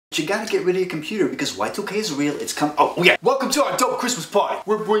You gotta get rid of your computer because Y2K is real, it's coming. Oh yeah, welcome to our dope Christmas party.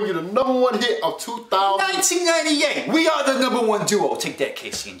 We're bringing you the #1 hit of 1998. We are the #1 duo. Take that,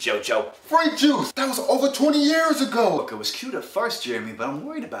 Casey and JoJo. Freakjuice. That was over 20 years ago. Look, it was cute at first, Jeremy, but I'm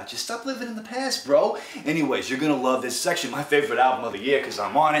worried about you. Stop living in the past, bro. Anyways, you're gonna love this section. My favorite album of the year because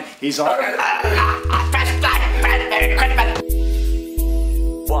I'm on it. He's on it.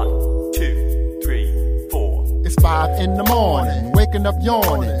 1, 2, 3, 4. It's 5 in the morning, waking up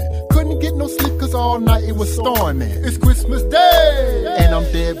yawning. Couldn't get no sleep cause all night it was storming. It's Christmas Day, and I'm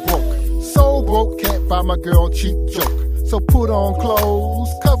dead broke. So broke, can't buy my girl cheap joke. So put on clothes,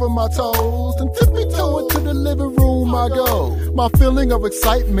 cover my toes, and tippy-toe into the living room I go. My feeling of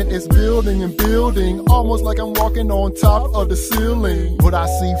excitement is building and building, almost like I'm walking on top of the ceiling. But I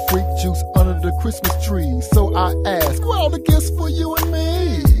see Freakjuice under the Christmas tree, so I ask, where are the gifts for you and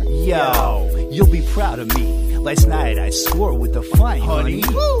me? Yo, you'll be proud of me. Last night I swore with a fine honey.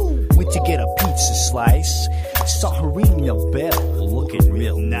 Went to get a pizza slice. Saw her ringing a bell, looking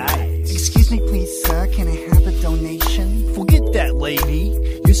real nice. Excuse me, please, sir. Can I have a donation? Forget that, lady.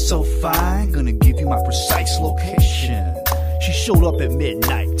 You're so fine. Gonna give you my precise location. She showed up at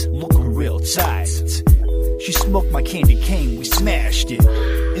midnight, looking real tight. She smoked my candy cane, we smashed it.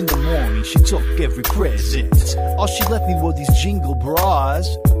 In the morning, she took every present. All she left me were these jingle bras.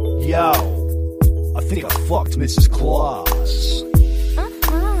 Yo, I think I fucked Mrs. Claus.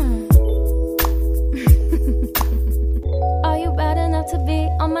 Are you bad enough to be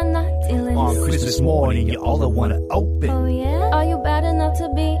on my naughty list? On Christmas morning, you're all I wanna open. Oh yeah? Are you bad enough to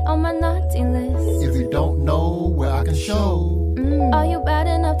be on my naughty list? If you don't know where I can show. Are you bad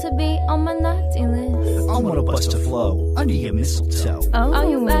enough to be on my naughty list? I wanna bust a flow under your mistletoe. Oh. Are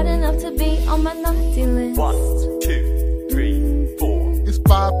you bad enough to be on my naughty list? 1, 2, 3, 4. It's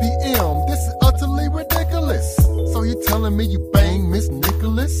 5 p.m. This is utterly ridiculous. So you're telling me you bang Miss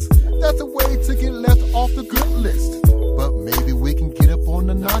Nicholas? That's a way to get left off the good list. But maybe we can get up on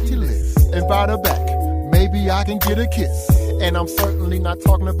the naughty list. Invite her back. Maybe I can get a kiss. And I'm certainly not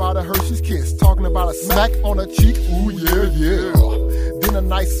talking about a Hershey's kiss. Talking about a smack on her cheek. Ooh yeah, yeah. Then a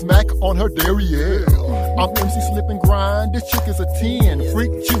nice smack on her derriere. I'm MC Slip and Grind. This chick is a 10.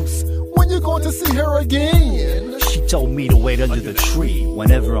 Freakjuice. When you going to see her again? She told me to wait under the tree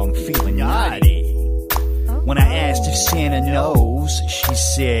whenever I'm feeling naughty. When I asked if Santa knows, she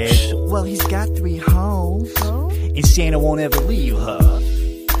said, well, he's got 3 hoes, and Santa won't ever leave her.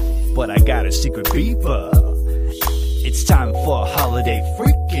 But I got a secret beeper. It's time for a holiday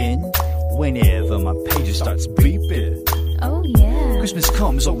freaking whenever my pager starts beeping. Oh yeah. Christmas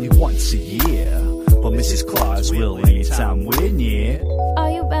comes only once a year, but Mrs. Claus will anytime we're near. Are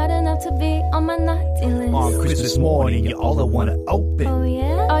you bad enough to be on my naughty list? On Christmas morning, you're all I wanna open. Oh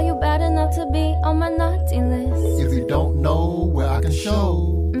yeah? Are you bad enough to be on my naughty list? If you don't know where I can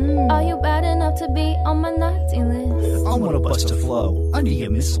show. Are you bad enough to be on my naughty list? I wanna bust a flow under your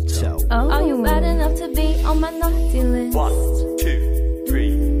mistletoe. Oh. Are you bad enough to be on my naughty list? 1, 2,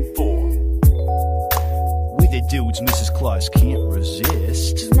 3, 4. We the dudes Mrs. Claus can't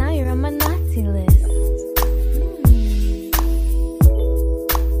resist. Now you're on my naughty list.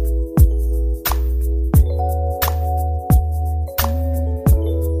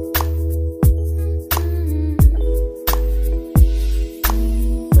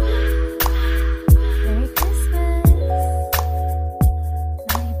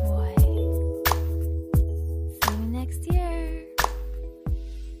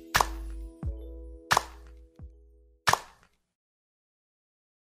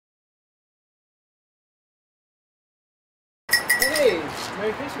 Hey,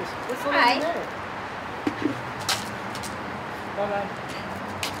 Merry Christmas. What's the Hi. name? Bye-bye.